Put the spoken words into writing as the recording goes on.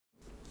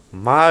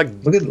My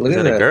Look is at that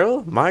a that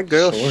girl? My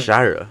girl sword.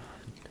 Shira.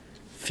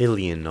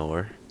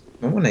 Filianor.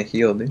 I want to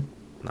heal, dude.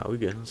 No, we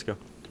good. Let's go.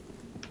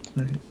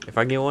 Alright. If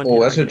I get one Oh, hit,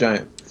 I that's a get.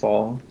 giant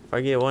fall. If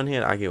I get one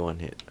hit, I get one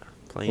hit.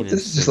 Plain What and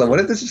this is just like? What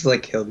simple. if this just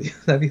like killed you?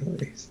 That'd be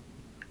hilarious.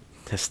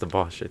 That's the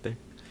boss right there.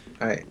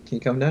 All right, can you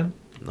come down?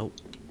 Nope,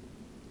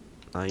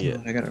 not Oh,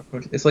 yet. I gotta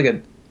approach. It's like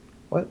a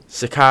what?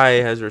 Sakai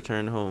has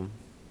returned home.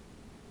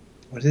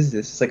 What is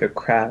this? It's like a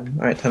crab.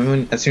 All right, tell me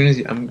when. As soon as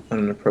I'm on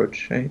an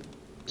approach, right?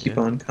 Keep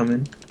Yeah, on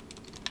coming.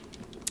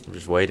 I'm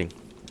just waiting.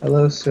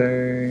 Hello,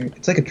 sir.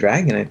 It's like a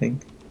dragon, I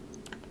think.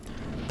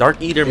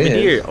 Dark Eater It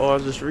Midir. is. Oh, I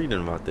was just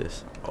reading about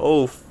this.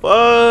 Oh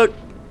fuck.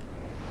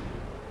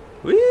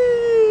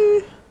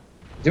 Whee!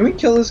 Did we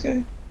kill this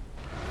guy?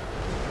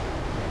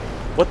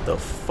 What the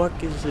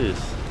fuck is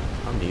this?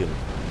 I'm healing.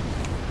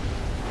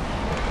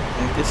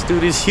 This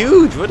dude is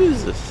huge. What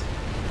is this?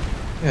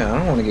 Yeah, I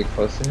don't want to get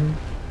close to him.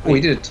 Oh, Wait,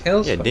 we did a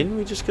tail Yeah, swipe. didn't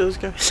we just kill this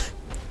guy?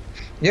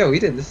 Yeah, we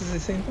did. This is the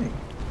same thing.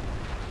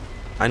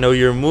 I know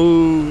your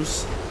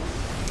moves.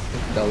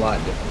 It's a lot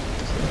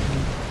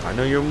different. I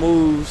know your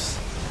moves.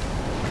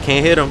 I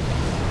can't hit him.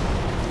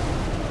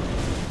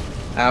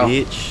 Ow.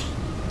 Bitch.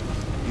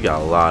 You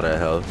got a lot of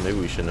health. Maybe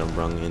we shouldn't have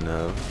brung in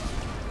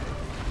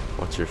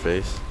what's your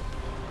face?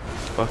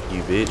 Fuck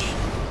you, bitch.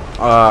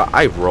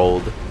 I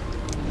rolled.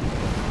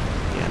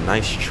 Yeah,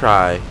 nice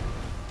try.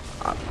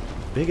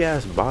 Big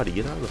ass body,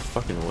 get out of the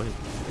fucking way.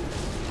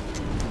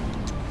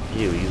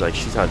 Ew, he's like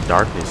shoots out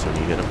darkness when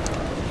you hit him.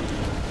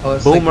 Oh,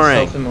 it's Boomerang.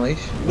 like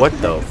self-immolation. What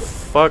the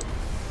fuck?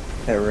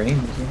 That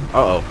range.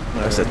 Uh oh,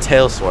 that's a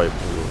tail swipe.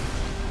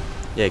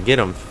 Yeah, get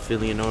him,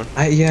 Filianor.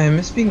 Yeah, I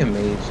miss being a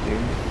mage, dude.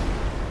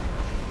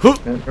 Huh.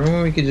 Remember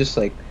when we could just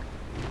like,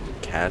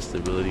 Cast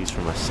abilities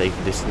from a safe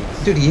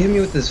distance. dude, he hit me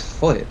with his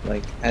foot,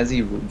 like as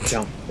he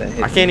jumped. That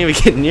hit I can't me.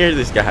 even get near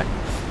this guy.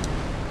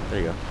 There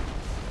you go.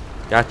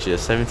 Gotcha,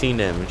 17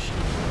 damage.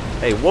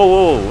 Hey, whoa,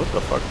 whoa, what the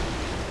fuck?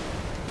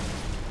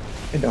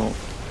 I don't.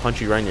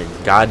 Punch you right in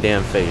your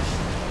goddamn face.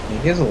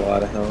 He has a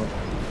lot of health.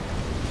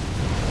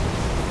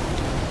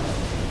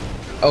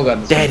 Oh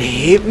god, this That one-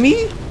 hit me?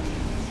 It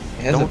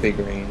has a Don't- big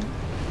range.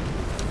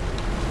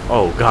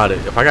 Oh, got it.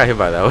 If I got hit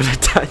by that, I would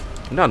have died.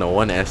 I'm not no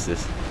 1S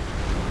this.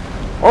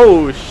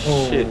 Oh,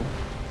 shit. Oh.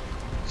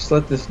 Just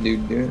let this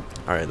dude do it.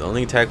 Alright, the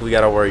only attack we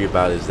gotta worry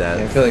about is that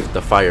Yeah, I feel like-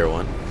 the fire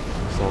one.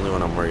 It's the only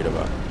one I'm worried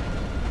about.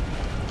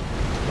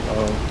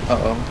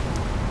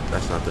 Uh-oh.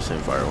 That's not the same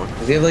fire one.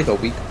 Does he have like a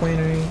weak point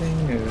or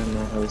anything? Or I don't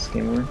know how this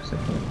game works. I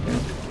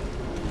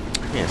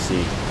can't- I can't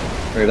see.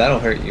 Or that'll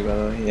hurt you, by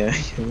the way. Yeah,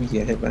 you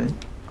get hit by it.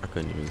 I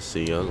couldn't even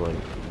see. I was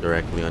like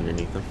directly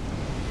underneath him.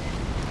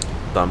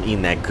 But I'm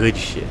eating that good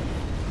shit.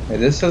 Hey,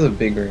 this has a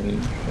big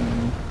range.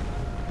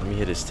 Let me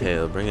hit his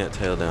tail. Bring that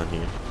tail down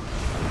here.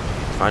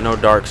 If I know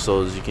Dark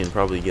Souls, you can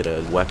probably get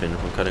a weapon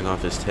from cutting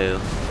off his tail.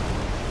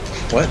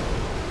 What?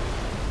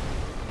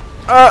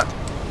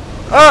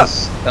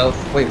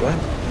 Stealth. Wait, what?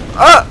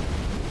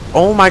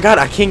 Oh my god,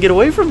 I can't get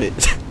away from it.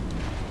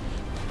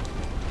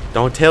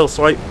 Don't tail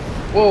swipe.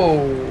 Whoa.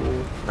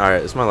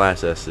 Alright, it's my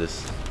last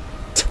Estus.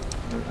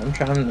 I'm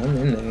trying. I'm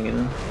in there, you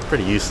know.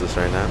 Pretty useless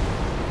right now.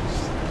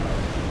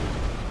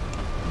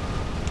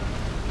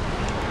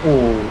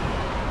 Oh.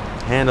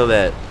 Handle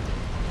that.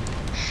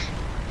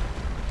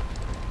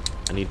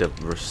 I need to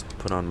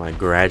put on my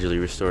gradually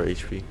restore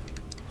HP.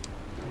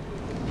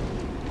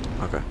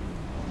 Okay.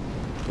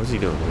 What's he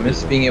doing? I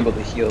miss being able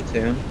to heal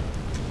too.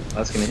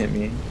 That's gonna hit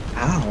me.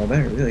 Ow,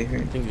 that really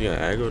hurt. I think he's gonna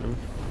aggro him.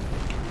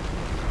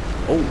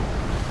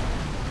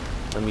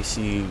 Oh. Let me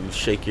see you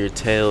shake your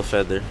tail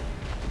feather.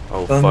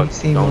 Oh fuck.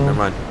 Don't, never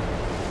mind.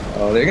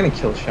 Oh, they're gonna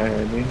kill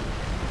Shira, dude.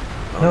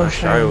 Oh, no,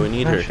 Shira, we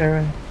need her.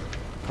 Shira.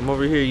 Come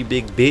over here, you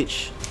big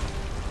bitch.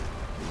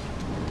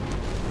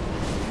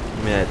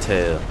 Give me that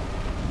tail.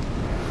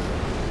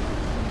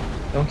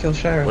 Don't kill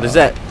Shira. What is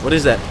that? What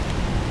is that?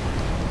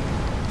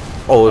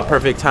 Oh, the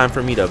perfect time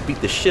for me to beat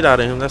the shit out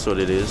of him. That's what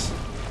it is.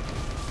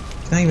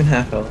 It's not even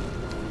half health.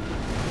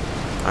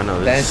 I know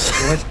this.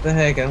 That's what the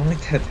heck? I don't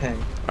like that tag.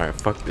 Alright,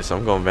 fuck this.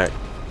 I'm going back.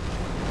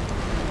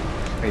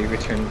 Are you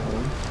returning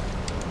home?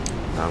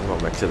 Nah, I'm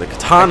going back to the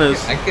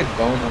katanas. I could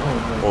bone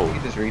home. Like, Whoa. we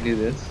could just redo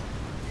this.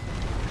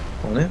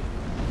 Won't it?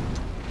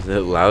 Is it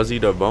lousy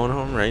to bone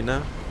home right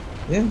now?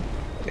 Yeah.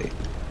 Wait.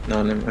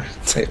 No, never mind.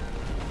 Wait.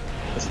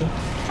 What's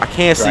that? I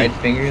can't see. Dried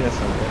finger? That's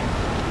not good.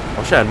 I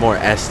wish I had more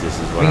Estus is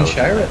what I was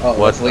Shira? Oh,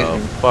 what that's the laser.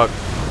 fuck?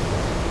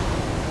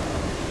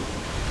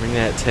 Bring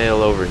that tail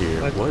over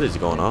here. What? What is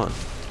going on?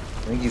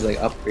 I think he's like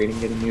upgrading,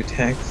 getting new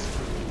attacks.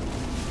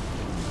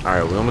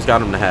 Alright, we almost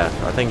got him to half.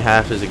 I think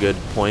half is a good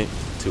point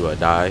to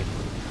die.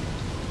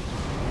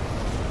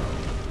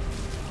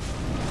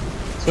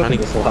 Trying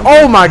to...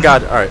 Oh my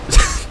god! Alright.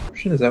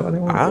 Is that what I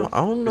want? I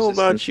don't know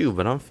about you,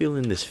 but I'm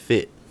feeling this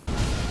fit.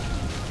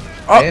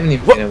 I haven't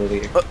even been able to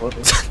explode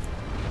it.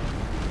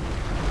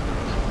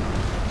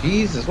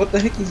 Jesus, what the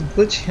heck? He's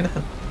glitching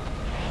out.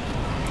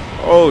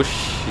 Oh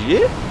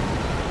shit!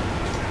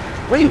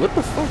 Wait, what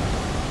the fuck?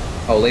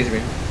 Oh, laser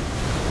beam.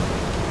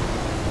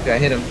 Okay, I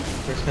hit him.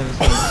 First time this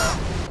game.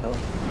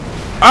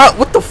 Ah,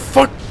 what the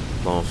fuck?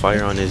 On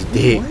fire on his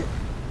dick. What?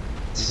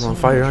 He's on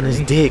fire on his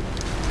dick.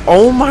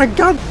 Oh my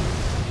god.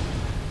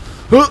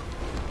 Huh.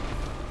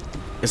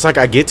 It's like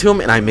I get to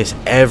him and I miss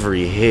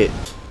every hit.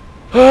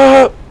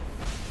 Poke.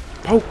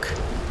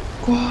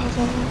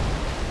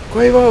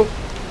 Quavo.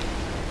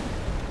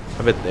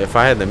 I bet if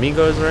I had the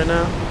Migos right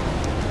now,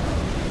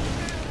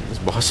 this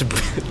boss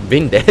would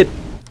been dead.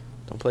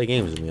 Don't play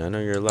games with me. I know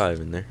you're alive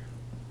in there.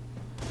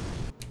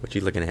 What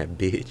you looking at,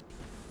 bitch?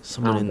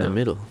 Someone in the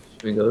middle.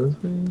 Should we go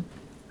this way?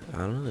 I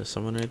don't know. There's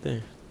someone right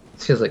there.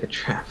 This feels like a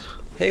trap.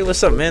 Hey,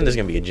 what's up, man? There's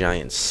gonna be a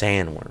giant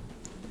sandworm.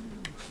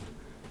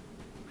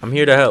 I'm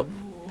here to help.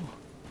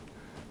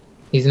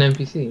 He's an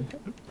NPC.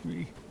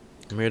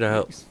 I'm here to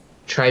help.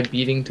 Try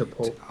beating to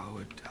Pope.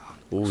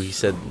 Ooh, he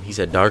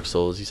said Dark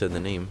Souls. He said the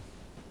name.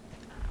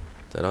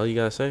 Is that all you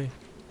gotta say?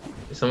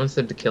 Someone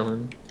said to kill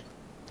him.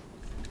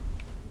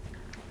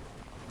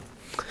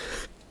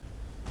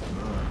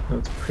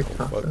 That's pretty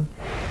tough though.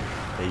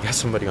 Hey, you got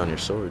somebody on your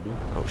sword, dude.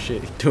 Oh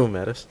shit, he threw him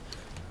at us.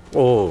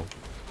 Whoa.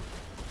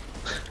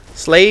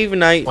 Slave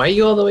Knight. Why are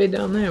you all the way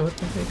down there? What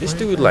the heck? This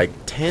dude like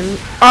 10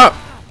 up.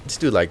 This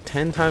dude like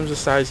 10 times the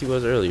size he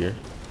was earlier.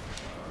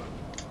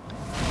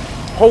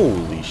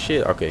 Holy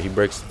shit. Okay, he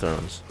breaks the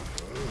thrones.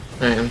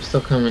 Alright, I'm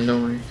still coming,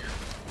 don't worry.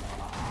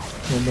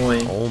 Oh boy.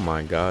 Oh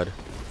my god.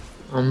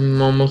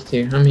 I'm almost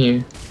here. I'm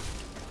here.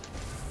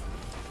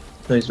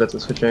 Oh, he's about to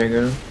switch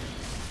aggro.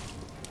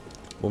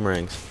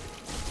 Boomerangs.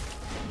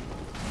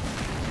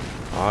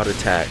 Odd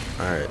attack.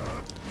 Alright.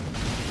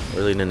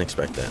 Really didn't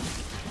expect that.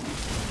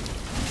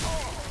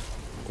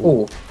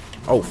 Ooh.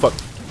 Oh fuck.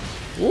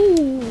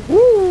 Woo!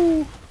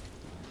 Woo!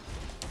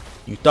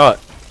 You thought.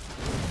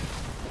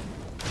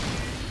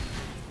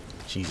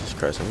 Jesus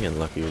Christ, I'm getting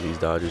lucky with these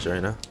dodges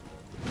right now.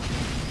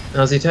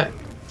 How's the attack?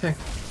 Attack.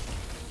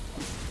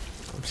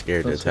 I'm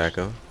scared to attack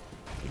him.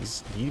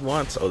 He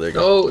wants. Oh, there you go.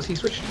 go. Oh, he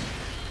switched.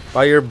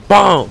 Fire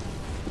bomb.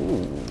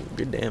 Ooh,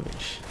 good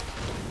damage.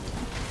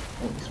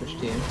 Oh, he switched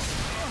to you.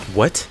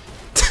 What?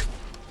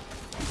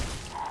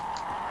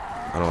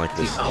 I don't like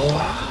this.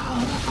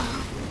 Oh.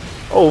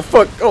 Oh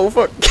fuck! Oh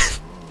fuck!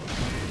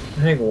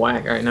 I think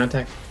whack. Alright, now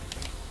attack.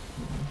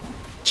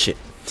 Shit.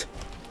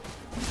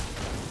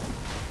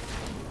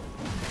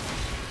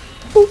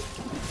 Boop,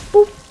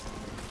 boop.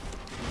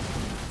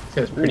 This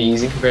guy's pretty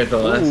easy compared to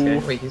the last guy.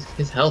 Wait,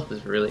 his health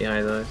is really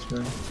high though.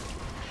 Actually.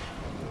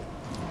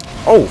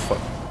 Oh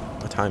fuck!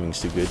 My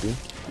timing's too good, dude.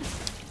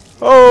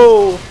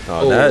 Oh!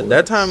 Oh,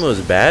 that time was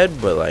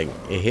bad, but like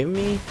it hit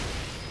me,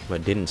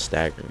 but didn't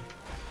stagger me.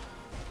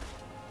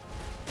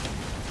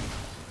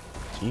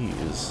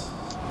 Jeez.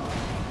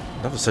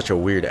 That was such a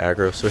weird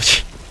aggro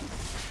switch.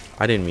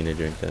 I didn't mean to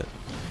drink that.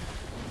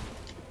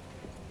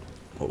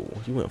 Oh,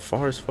 you went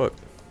far as fuck.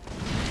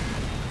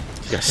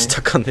 You got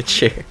stuck on the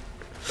chair.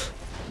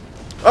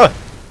 Ah!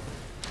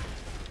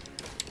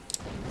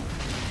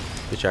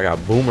 Bitch, I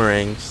got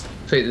boomerangs.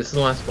 Wait, this is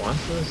the last boss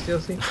of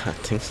this DLC? I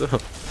think so.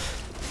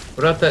 What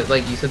about that,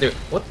 like, you said there...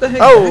 What the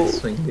heck Oh! is that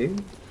swing,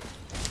 dude?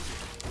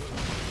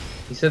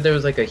 You said there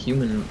was, like, a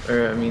human...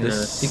 Or, I mean, a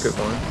secret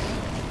boss.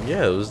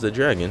 Yeah, it was the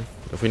dragon.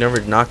 If we never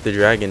knocked the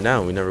dragon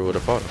down, we never would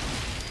have fought him.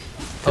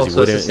 Oh,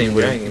 so it's the same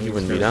dragon. He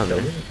wouldn't be down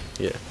there.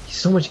 Yeah. He's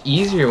so much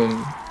easier when...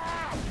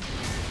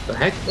 The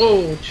heck?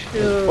 Whoa,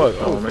 chill. Oh,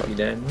 fuck. Oh, I might be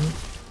dead.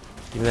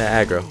 Give me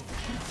that aggro.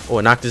 Oh,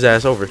 it knocked his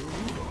ass over.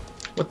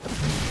 What the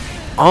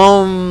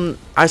heck?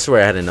 I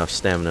swear I had enough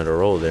stamina to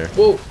roll there.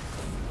 Whoa.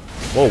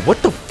 Whoa,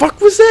 what the fuck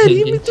was that? He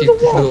hit me through the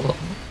wall. wall.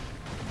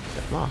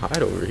 I'll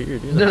hide over here,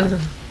 dude. No.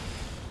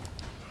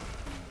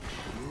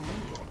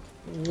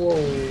 Whoa.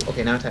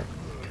 Okay, now attack.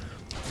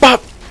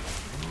 Bop!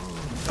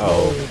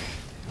 Oh.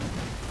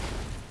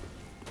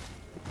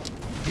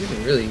 These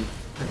are really...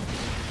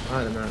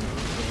 I don't know.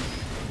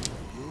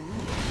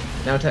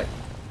 Now attack.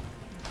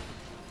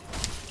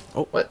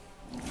 Oh. What?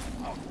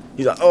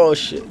 He's like, oh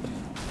shit.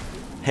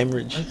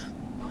 Hemorrhage. What?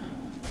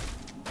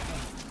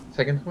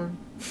 Second form?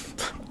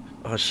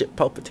 Oh shit,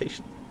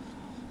 palpitation.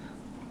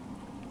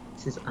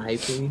 Is his eye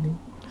bleeding?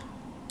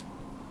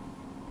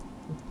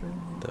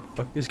 What the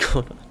fuck is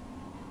going on?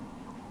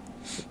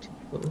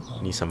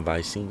 Need some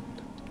Vicine.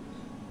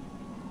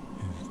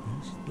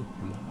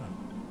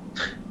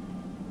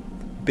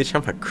 Bitch,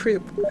 I'm a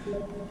crib.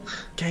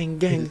 Gang,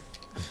 gang.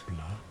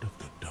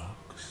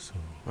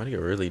 Why'd it get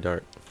really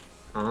dark?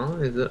 Oh,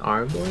 is it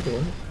our board?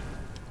 What?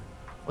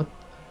 What?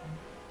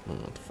 I don't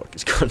know what the fuck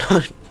is going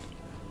on.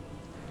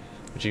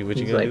 What you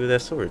gonna do with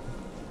that sword?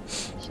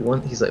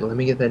 He's like, let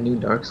me get that new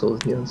Dark Souls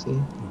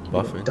DLC.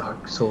 Buffing.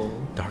 Dark Soul.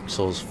 Dark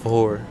Souls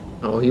 4.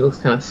 Oh, he looks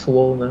kind of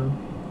swole now.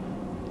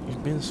 He's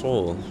been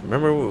swole.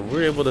 Remember, we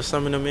were able to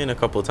summon him in a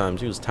couple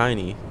times. He was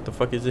tiny. What the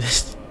fuck is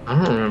this?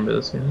 I don't remember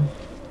this one.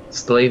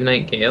 Slave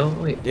Knight Gale?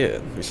 Wait. Yeah,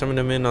 we summoned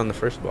him in on the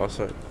first boss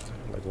fight,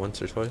 like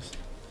once or twice.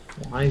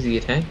 Why is he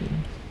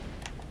attacking?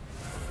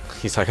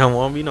 He's like, I don't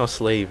want to be no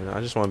slave,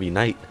 I just want to be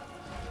knight.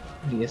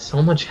 He has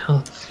so much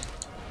health.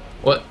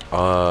 What?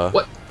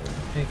 What?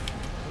 Heck?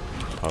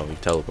 Oh, he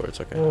teleports,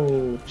 okay.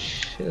 Oh,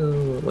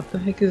 chill. What the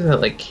heck is that,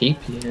 like,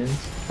 cape he has?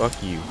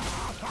 Fuck you.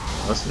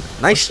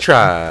 Awesome. Nice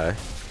try.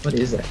 What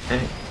is that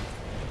heck?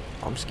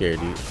 I'm scared,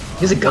 dude.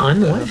 He has a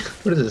gun? What?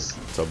 What is this?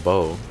 It's a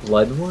bow.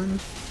 Blood one?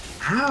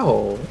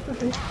 Ow! What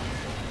the heck?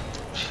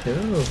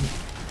 Chill.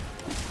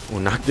 We'll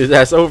knock his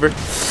ass over.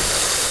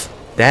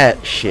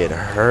 That shit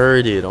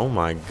hurted. Oh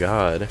my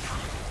god.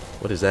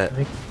 What is that?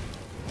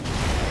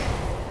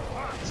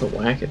 It's a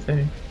whack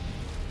thing.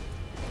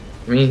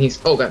 I mean, he's.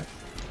 Oh god.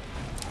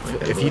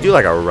 If you do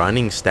like a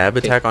running stab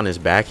attack on his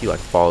back, he like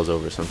falls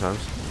over sometimes.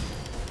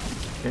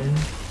 Okay.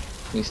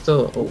 He's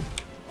still. Oh.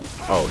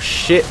 Oh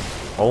shit.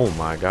 Oh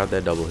my god,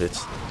 that double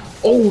hits.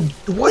 Oh,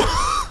 what?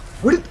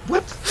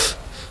 What?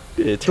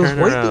 Dude, Those turn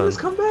white around. things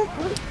come back?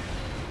 What?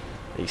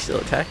 He's still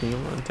attacking him.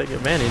 I'm gonna take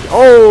advantage.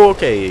 Oh,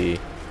 okay.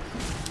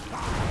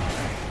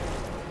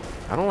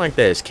 I don't like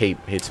that his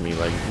cape hits me.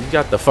 Like, he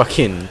got the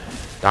fucking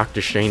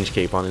Doctor Strange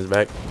cape on his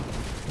back.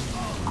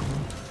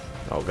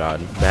 Oh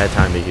god, bad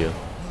time to heal.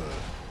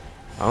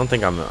 I don't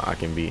think I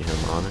can beat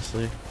him,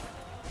 honestly.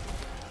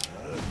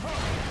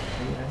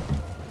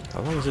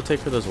 How long does it take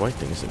for those white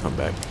things to come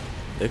back?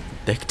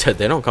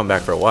 They don't come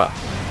back for a while,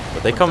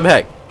 but they come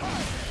back.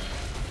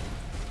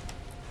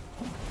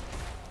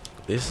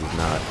 This is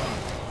not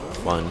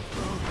fun.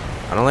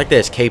 I don't like that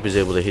his cape is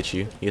able to hit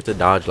you. You have to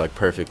dodge like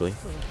perfectly.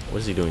 What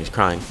is he doing? He's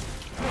crying.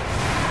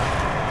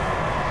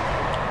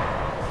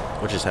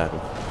 What just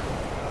happened?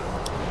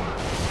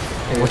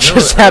 Hey, What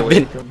just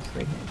happened?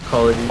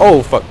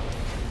 Oh fuck.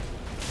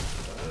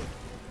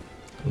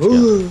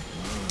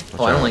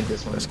 Oh, I don't like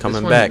this one. It's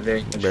coming back.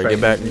 You better get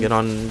back and get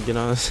on.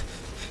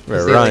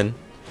 Better run.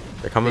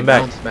 They're coming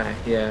back. Bounce back.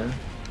 Yeah.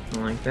 I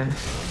don't like that.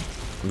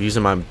 I'm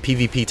using my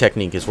PvP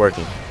technique. It's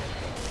working.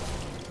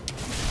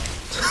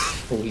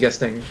 Oh, you got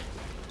sting.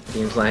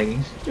 Game's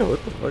lagging. Yo,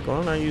 what the fuck? Why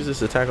don't I use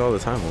this attack all the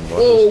time on bosses?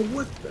 Oh,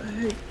 what the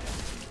heck?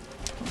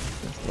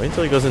 Wait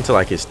until he goes into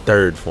like his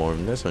third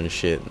form. That's when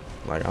shit.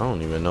 Like, I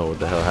don't even know what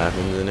the hell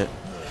happens in it.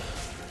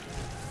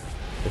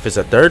 If it's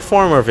a third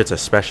form or if it's a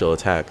special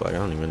attack, like I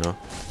don't even know.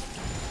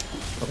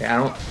 Okay, I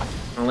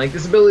don't like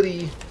this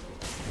ability.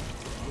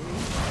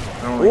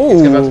 I don't like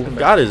Ooh,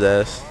 got his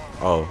ass.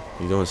 Oh,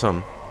 he's doing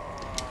something.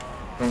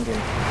 Don't get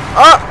him.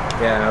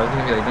 Ah! Yeah, I was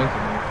gonna be like, don't get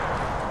him.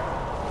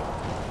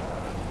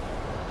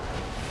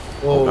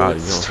 Whoa, Oh god,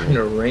 he's it's going starting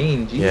to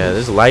rain. Jesus. Yeah,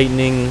 there's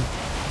lightning.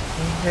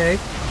 Okay.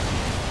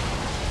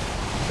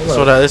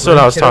 That's what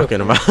I was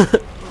talking about. Please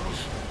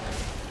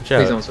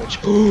don't switch.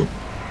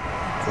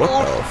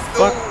 What the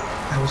fuck?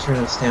 I was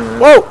running out of stamina.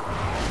 Whoa!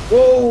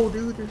 Whoa,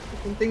 dude, there's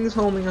fucking things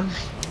homing on me.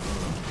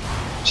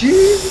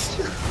 Jesus.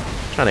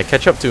 Trying to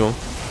catch up to him.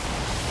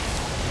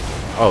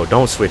 Oh,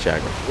 don't switch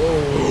aggro.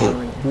 Whoa.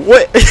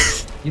 What?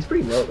 He's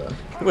pretty low though.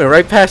 He went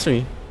right past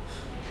me.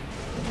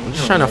 I'm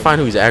just trying to find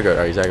who he's aggro.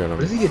 Oh, he's aggro on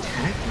What is me. he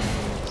attacking?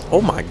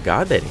 Oh my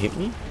god, that hit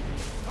me.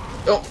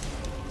 Oh.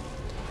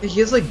 He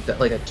has like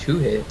a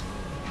 2-hit.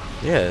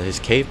 Yeah, his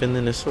cape and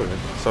then his sword.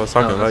 So I was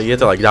talking Oh, about. You have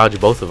to like dodge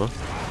both of them.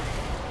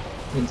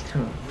 He's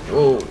kind of.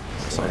 Whoa.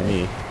 That's on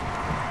me.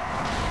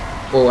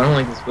 Whoa, I don't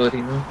like this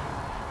ability though.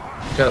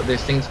 Watch out,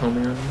 there's things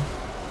homing on me.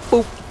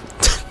 Boop.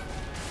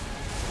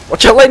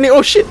 Watch out, lightning!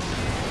 Oh shit!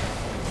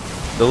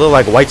 The little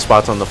like white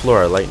spots on the floor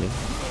are lightning.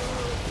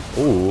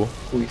 Ooh.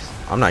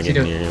 I'm not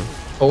getting near him.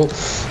 Oh.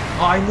 Oh,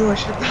 I knew I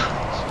should have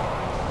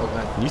dodged. Oh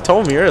god. You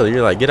told me earlier.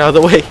 You're like, get out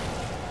of the way.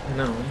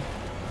 No.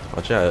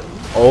 Watch out.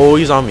 Oh,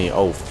 he's on me.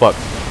 Oh fuck.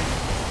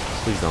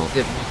 Please don't.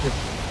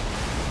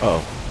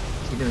 Oh.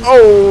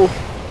 Oh.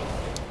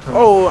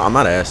 Oh, I'm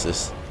out of ass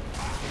this.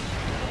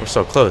 We're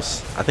so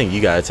close. I think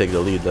you gotta take the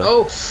lead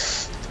though. Oh.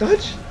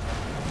 Dodge.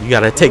 You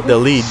gotta take the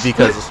lead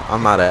because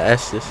I'm out of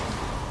ass this.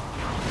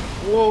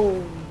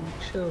 Whoa.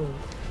 Chill.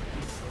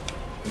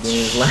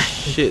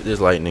 Shit, there's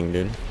lightning,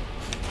 dude.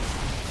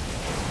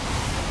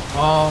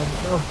 Oh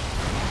no.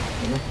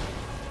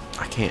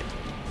 I can't.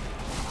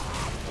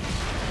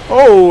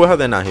 Oh, how'd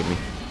that not hit me?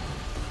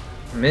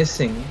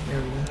 Missing.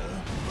 There we go.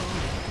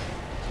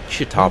 You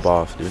should top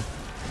off, dude.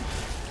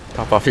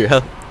 Top off your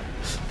health.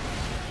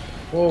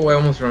 Whoa, I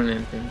almost run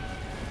into him.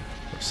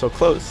 We're so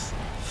close.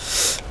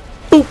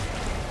 Boop.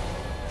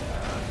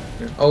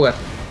 Oh, I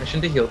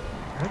shouldn't have healed.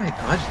 How did I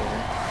dodge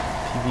that?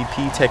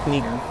 PvP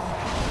technique.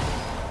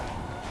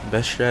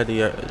 Best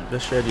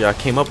strategy I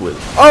came up with.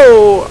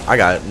 Oh, I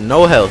got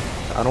no health.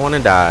 I don't want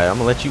to die. I'm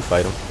gonna let you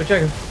fight him. Go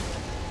check him.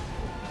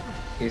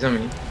 He's on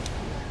me.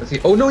 Let's see.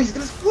 Oh no, he's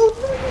gonna explode.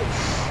 No.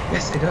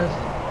 Yes, it does.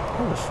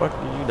 How the fuck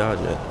did you dodge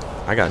it?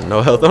 I got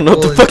no health. I don't know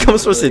what the fuck I'm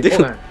supposed to do.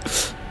 Look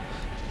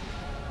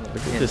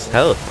at this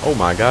health. Oh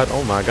my god.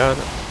 Oh my god.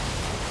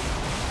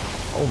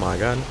 Oh my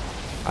god.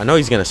 I know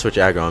he's gonna switch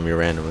aggro on me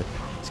randomly.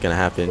 It's gonna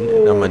happen.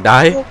 And I'm gonna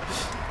die.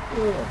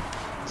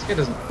 This guy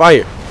doesn't.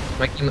 Fire.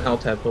 My game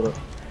Alt tab. Hold up.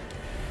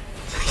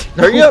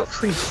 Hurry up.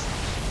 Please.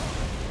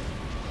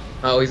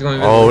 Oh, he's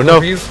going. Oh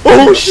no.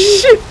 Oh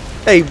shit.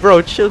 Hey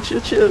bro, chill. I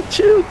don't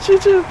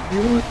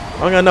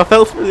got enough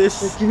health for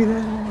this. Give me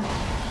that.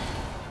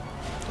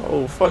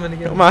 Oh fuck.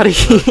 I'm out of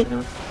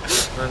here.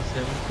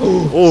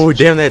 Oh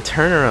damn that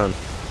turnaround.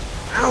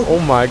 Ow. Oh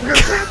my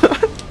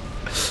god.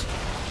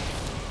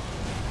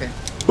 Okay.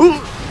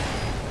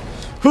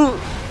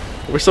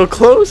 We're so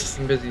close.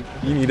 I'm busy.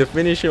 You need to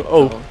finish him.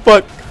 Oh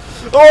fuck.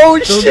 Oh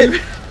Don't shit!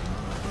 give-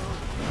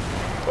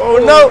 Oh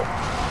no!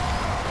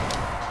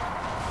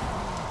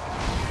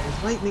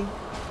 There's lightning.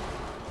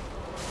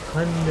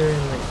 Thunder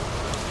and like.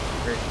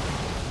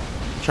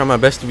 Try my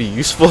best to be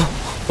useful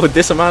with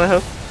this amount of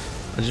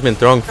health. I've just been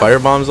throwing fire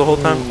bombs the whole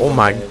time. Oh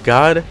my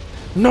god!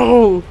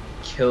 No!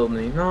 Killed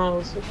me.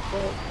 No, so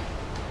close.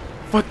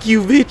 Fuck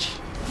you, bitch!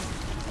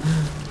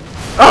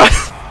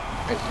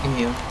 Ah! Alright, give me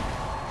heal.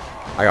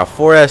 I got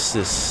 4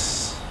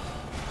 S's.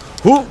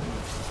 Who?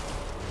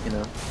 You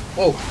know.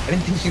 Whoa! I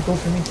didn't think you'd go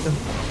for me still.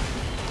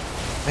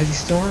 Why is he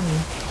still on me?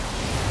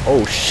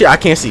 Oh shit! I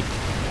can't see.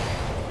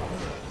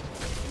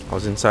 I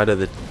was inside of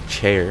the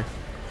chair.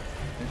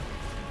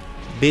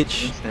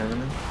 Bitch.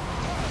 Stamina.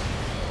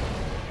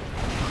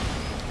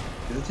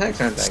 His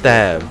attacks aren't that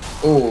Stab. good.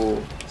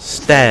 Oh.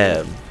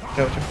 Stab.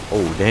 Chow.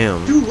 Oh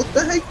damn. Dude, what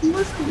the heck? He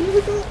went for me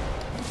with that?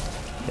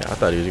 Yeah, I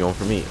thought he was going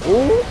for me.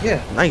 Oh,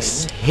 Yeah.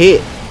 nice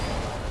hit.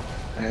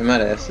 I'm out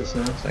of Estus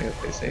now, so I gotta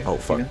play safe. Oh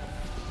fuck. You know?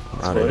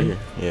 I'm out of Sorry. here.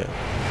 Yeah.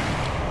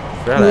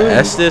 If you're out of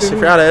Estus, if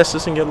you're out of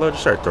Estus and get low,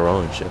 just start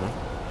throwing shit. Huh?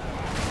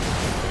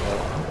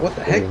 What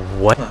the heck?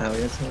 What? Oh, hell,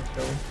 that's so much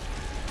trouble.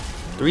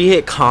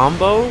 3-hit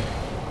combo?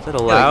 Is that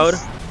allowed?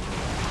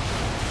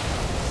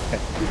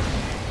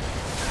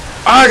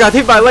 Ah, I got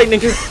hit by lightning.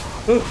 Go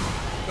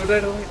die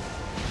to light.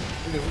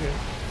 Okay.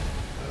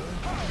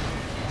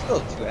 Still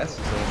 2 S's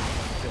though.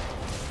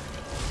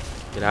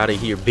 Get out of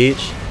here,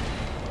 bitch.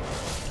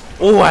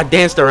 Oh, I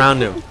danced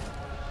around him.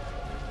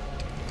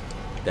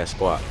 That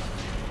squat.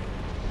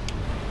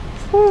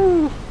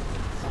 Woo.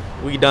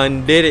 We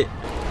done did it.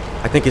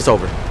 I think it's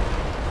over.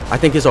 I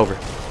think it's over.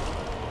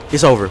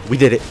 It's over. We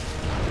did it.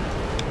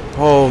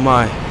 Oh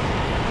my.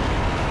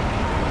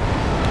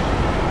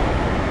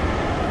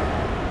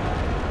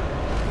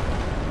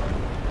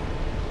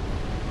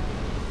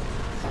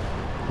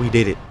 We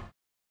did it.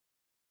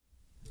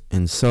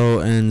 And so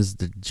ends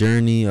the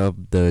journey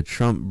of the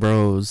Trump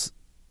bros.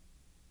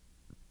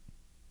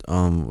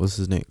 What's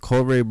his name?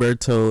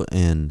 Colberto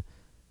and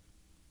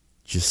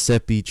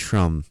Giuseppe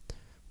Trump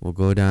will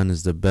go down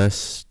as the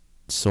best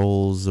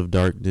souls of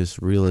darkness,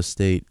 real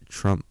estate,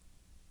 Trump,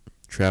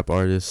 trap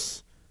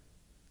artists.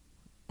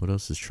 What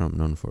else is Trump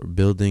known for?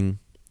 Building,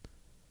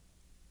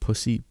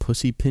 pussy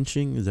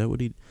pinching. Is that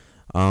what he?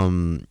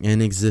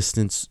 In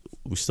existence.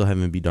 We still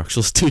haven't beat Dark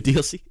Souls 2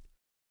 DLC.